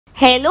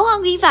Hello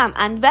hungry fam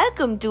and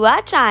welcome to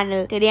our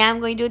channel. Today I'm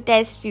going to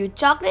test few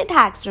chocolate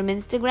hacks from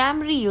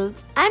Instagram Reels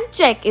and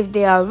check if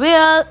they are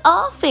real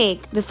or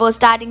fake. Before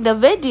starting the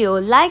video,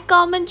 like,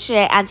 comment,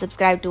 share and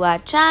subscribe to our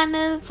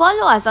channel.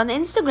 Follow us on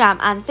Instagram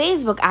and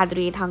Facebook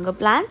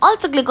 @HungerPlan.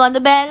 Also click on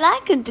the bell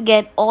icon to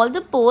get all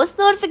the post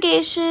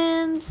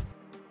notifications.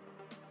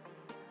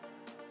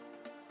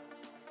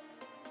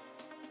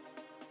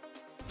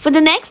 For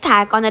the next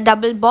hack on a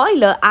double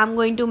boiler, I'm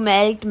going to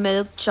melt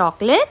milk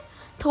chocolate.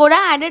 Thoda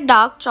added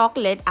dark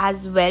chocolate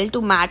as well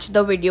to match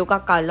the video ka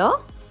color.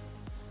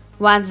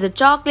 Once the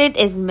chocolate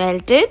is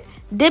melted,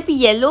 dip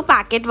yellow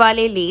packet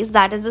wale lace,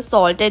 that is the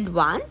salted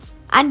ones,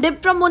 and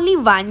dip from only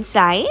one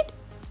side.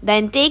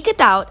 Then take it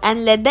out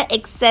and let the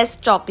excess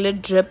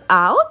chocolate drip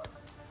out.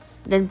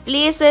 Then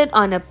place it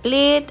on a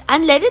plate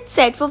and let it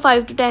set for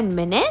 5 to 10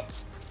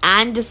 minutes.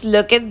 And just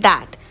look at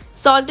that.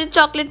 Salted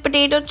chocolate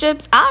potato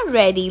chips are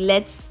ready.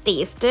 Let's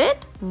taste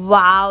it.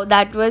 Wow,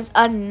 that was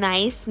a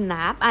nice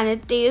snap and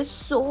it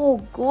tastes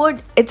so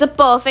good. It's a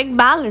perfect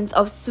balance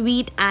of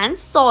sweet and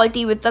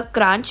salty with the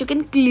crunch. You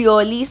can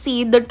clearly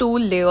see the two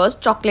layers,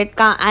 chocolate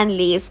ka and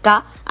lace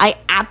ka. I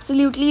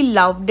absolutely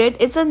loved it.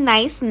 It's a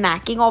nice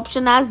snacking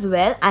option as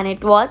well and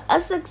it was a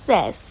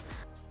success.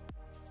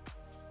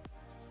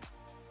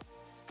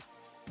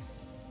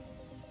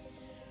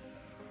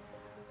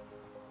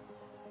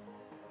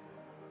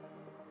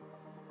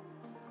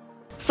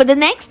 For the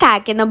next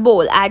hack, in a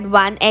bowl, add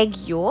 1 egg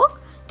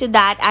yolk. To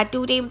that, add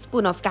 2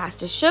 tablespoons of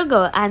caster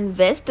sugar and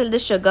whisk till the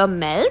sugar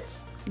melts.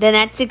 Then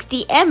add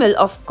 60 ml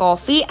of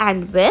coffee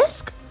and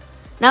whisk.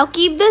 Now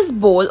keep this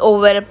bowl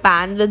over a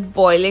pan with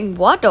boiling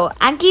water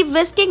and keep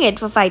whisking it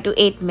for 5 to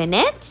 8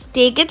 minutes.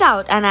 Take it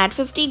out and add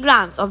 50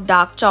 grams of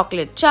dark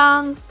chocolate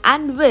chunks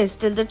and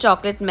whisk till the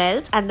chocolate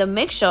melts and the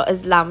mixture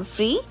is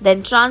lump-free.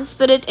 Then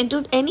transfer it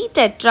into any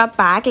Tetra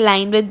pack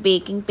lined with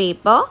baking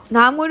paper.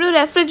 Now I'm going to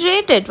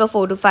refrigerate it for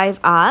 4 to 5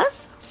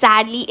 hours.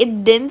 Sadly,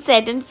 it didn't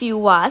set in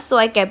few hours, so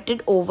I kept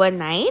it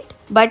overnight.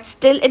 But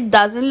still, it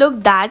doesn't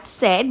look that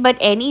set. But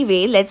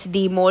anyway, let's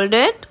demold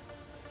it.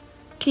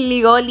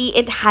 Clearly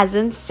it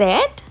hasn't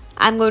set.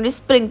 I'm going to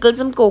sprinkle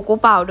some cocoa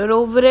powder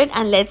over it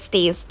and let's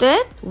taste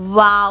it.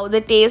 Wow,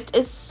 the taste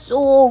is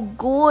so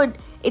good.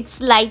 It's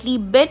slightly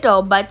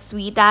bitter but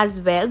sweet as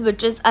well,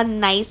 which is a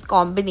nice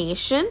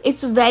combination.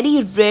 It's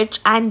very rich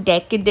and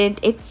decadent.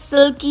 It's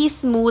silky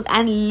smooth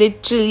and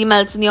literally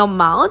melts in your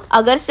mouth.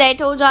 Agar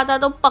set ho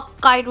jata to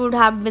pakka it would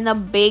have been a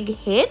big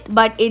hit,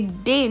 but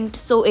it didn't,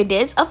 so it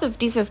is a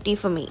 50-50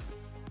 for me.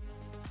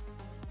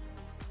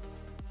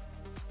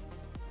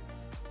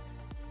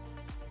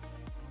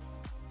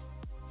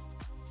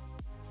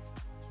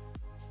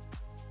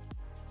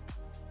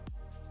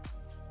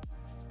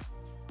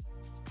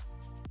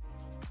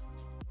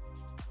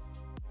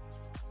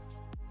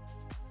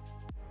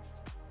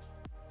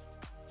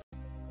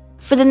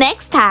 For the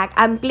next hack,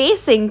 I'm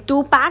placing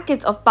 2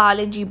 packets of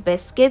Parle-G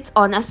biscuits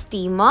on a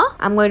steamer.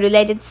 I'm going to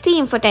let it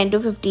steam for 10 to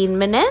 15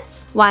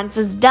 minutes. Once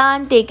it's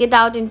done, take it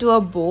out into a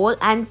bowl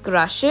and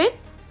crush it.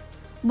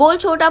 Bowl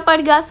chota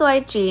pad gaya, so I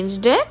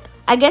changed it.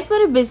 I guess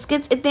my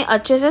biscuits itne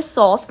अच्छे से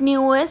soft नहीं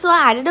हुए, so I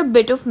added a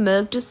bit of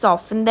milk to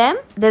soften them.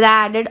 Then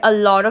I added a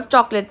lot of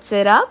chocolate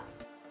syrup.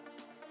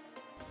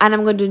 And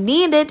I'm going to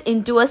knead it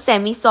into a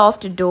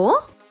semi-soft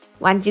dough.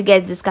 Once you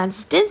get this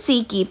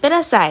consistency, keep it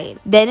aside.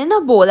 Then in a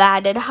bowl, I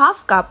added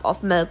half cup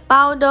of milk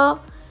powder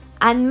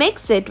and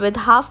mix it with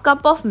half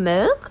cup of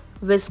milk.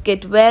 Whisk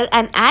it well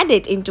and add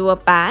it into a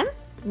pan.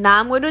 Now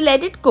I'm going to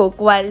let it cook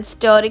while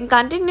stirring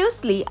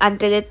continuously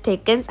until it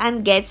thickens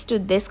and gets to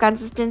this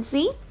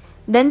consistency.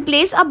 Then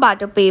place a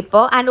butter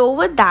paper and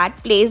over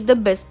that place the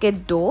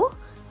biscuit dough.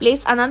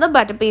 Place another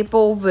butter paper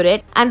over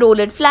it and roll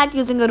it flat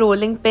using a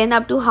rolling pin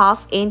up to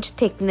 1/2 inch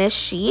thickness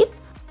sheet.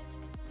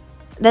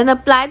 Then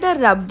apply the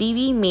rubdi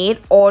we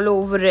made all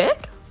over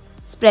it.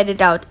 Spread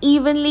it out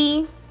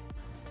evenly.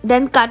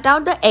 Then cut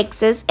out the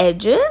excess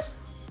edges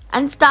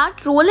and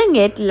start rolling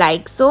it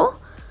like so.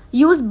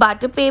 Use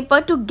butter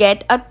paper to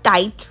get a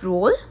tight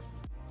roll.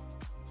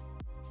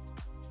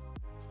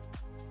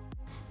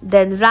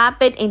 Then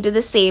wrap it into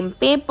the same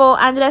paper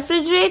and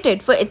refrigerate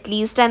it for at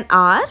least an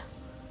hour.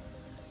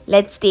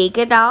 Let's take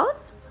it out.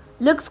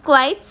 Looks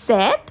quite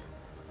set.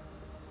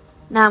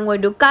 Now I'm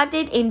going to cut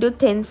it into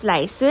thin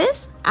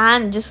slices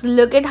and just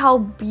look at how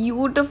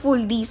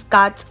beautiful these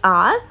cuts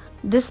are.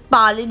 This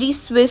Parle-G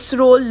Swiss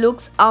roll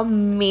looks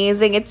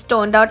amazing. It's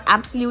turned out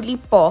absolutely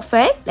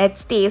perfect.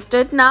 Let's taste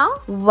it now.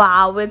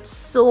 Wow, it's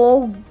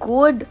so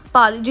good.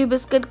 Parle-G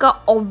biscuit ka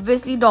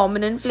obviously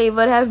dominant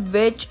flavor hai,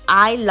 which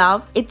I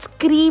love. It's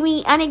creamy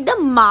and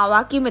ekdam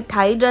mawa ki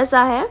mithai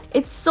jaisa hai.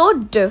 It's so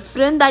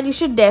different that you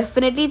should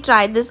definitely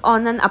try this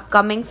on an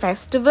upcoming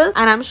festival.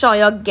 And I'm sure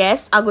your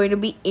guests are going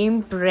to be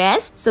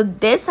impressed. So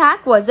this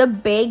hack was a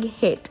big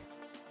hit.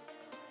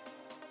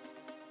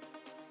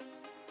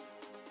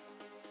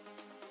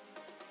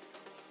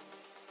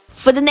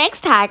 For the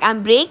next hack,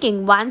 I'm breaking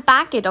 1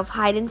 packet of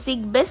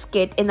hide-and-seek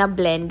biscuit in a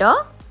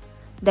blender.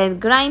 Then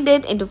grind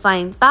it into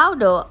fine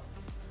powder.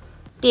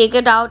 Take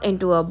it out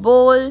into a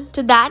bowl.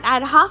 To that,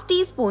 add half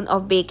teaspoon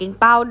of baking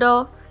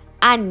powder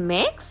and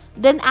mix.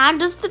 Then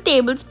add just a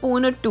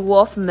tablespoon or 2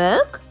 of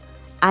milk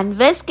and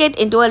whisk it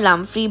into a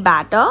lump-free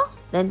batter.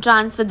 Then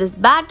transfer this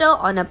batter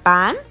on a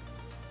pan.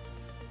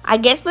 I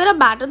guess मेरा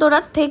batter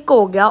थोड़ा thick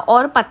हो गया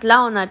और पतला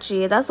होना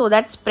चाहिए था so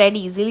that spread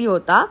easily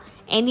होता.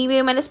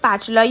 Anyway, मैंने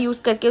spatula use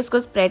करके उसको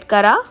spread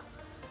करा.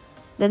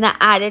 Then I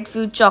added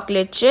few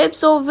chocolate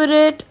chips over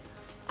it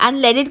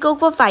and let it cook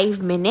for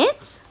 5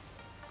 minutes.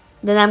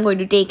 Then I'm going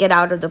to take it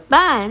out of the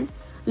pan.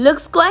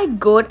 Looks quite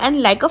good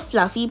and like a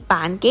fluffy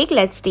pancake.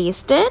 Let's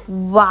taste it.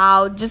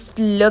 Wow, just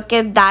look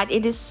at that.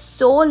 It is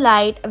so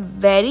light,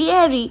 very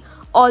airy,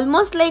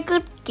 almost like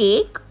a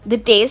cake. The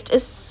taste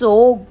is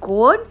so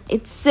good.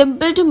 It's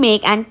simple to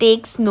make and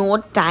takes no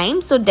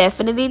time. So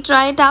definitely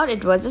try it out.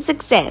 It was a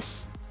success.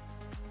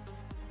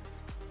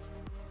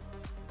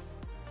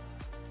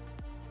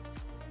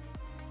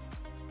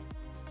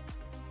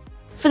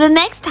 For the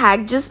next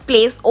hack, just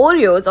place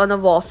Oreos on a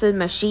waffle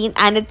machine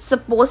and it's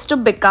supposed to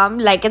become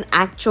like an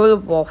actual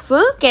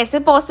waffle.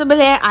 कैसे possible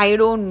है? I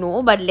don't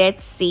know, but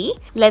let's see.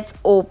 Let's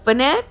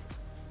open it.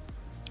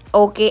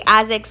 Okay,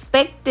 as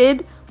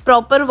expected,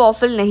 proper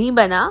waffle नहीं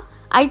बना.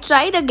 I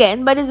tried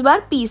again, but इस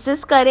बार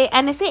pieces करे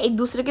and ऐसे एक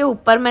दूसरे के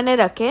ऊपर मैंने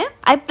रखे.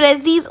 I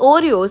pressed these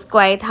Oreos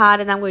quite hard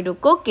and I'm going to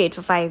cook it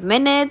for 5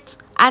 minutes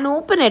and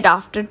open it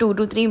after 2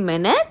 to 3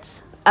 minutes.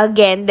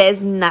 Again,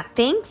 there's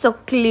nothing, so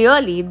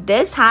clearly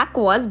this hack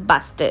was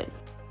busted.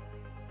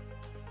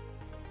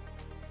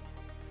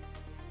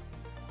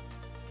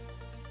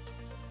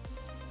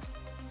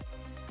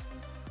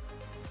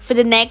 For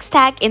the next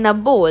hack, in a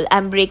bowl,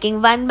 I'm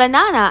breaking 1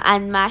 banana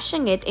and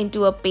mashing it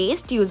into a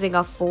paste using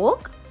a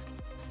fork.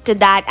 To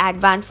that,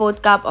 add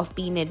 1/4 cup of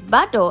peanut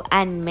butter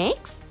and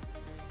mix.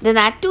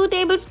 Then add 2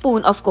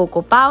 tablespoons of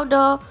cocoa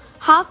powder,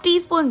 half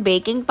teaspoon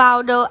baking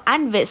powder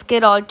and whisk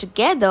it all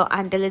together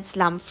until it's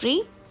lump-free.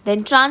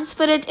 Then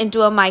transfer it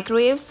into a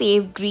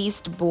microwave-safe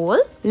greased bowl.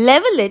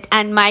 Level it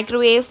and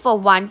microwave for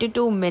 1 to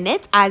 2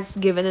 minutes as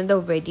given in the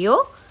video.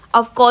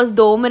 Of course,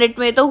 2 minutes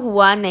में तो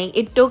हुआ नहीं.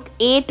 It took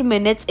 8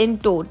 minutes in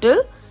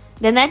total.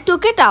 Then I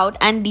took it out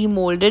and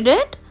demolded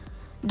it.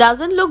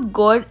 Doesn't look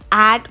good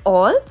at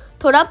all.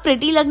 थोड़ा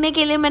pretty लगने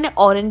के लिए मैंने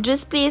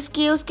oranges place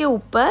किए उसके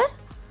ऊपर.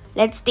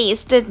 Let's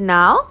taste it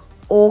now.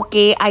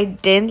 Okay, I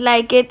didn't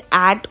like it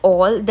at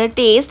all. The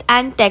taste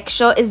and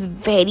texture is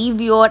very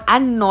weird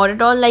and not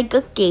at all like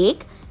a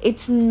cake.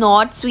 It's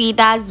not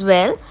sweet as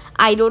well.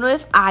 I don't know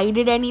if I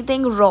did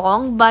anything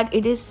wrong, but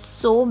it is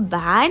so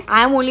bad.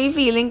 I'm only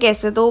feeling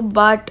kaise to,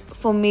 but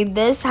for me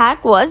this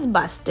hack was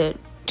busted.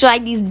 Try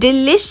these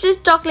delicious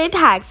chocolate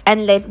hacks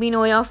and let me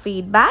know your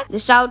feedback. The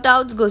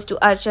shoutouts goes to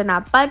Archana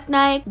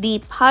Patnaik,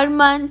 Deep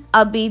Harman,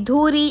 Abhi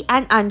Dhuri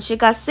and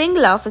Anshika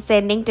Singla for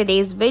sending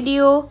today's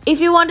video.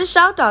 If you want to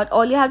shout out,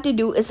 all you have to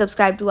do is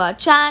subscribe to our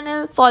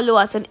channel, follow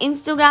us on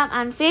Instagram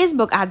and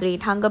Facebook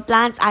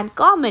 @HungerPlants and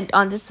comment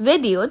on this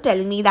video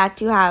telling me that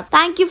you have.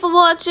 Thank you for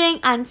watching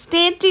and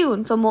stay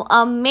tuned for more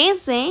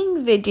amazing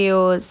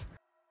videos.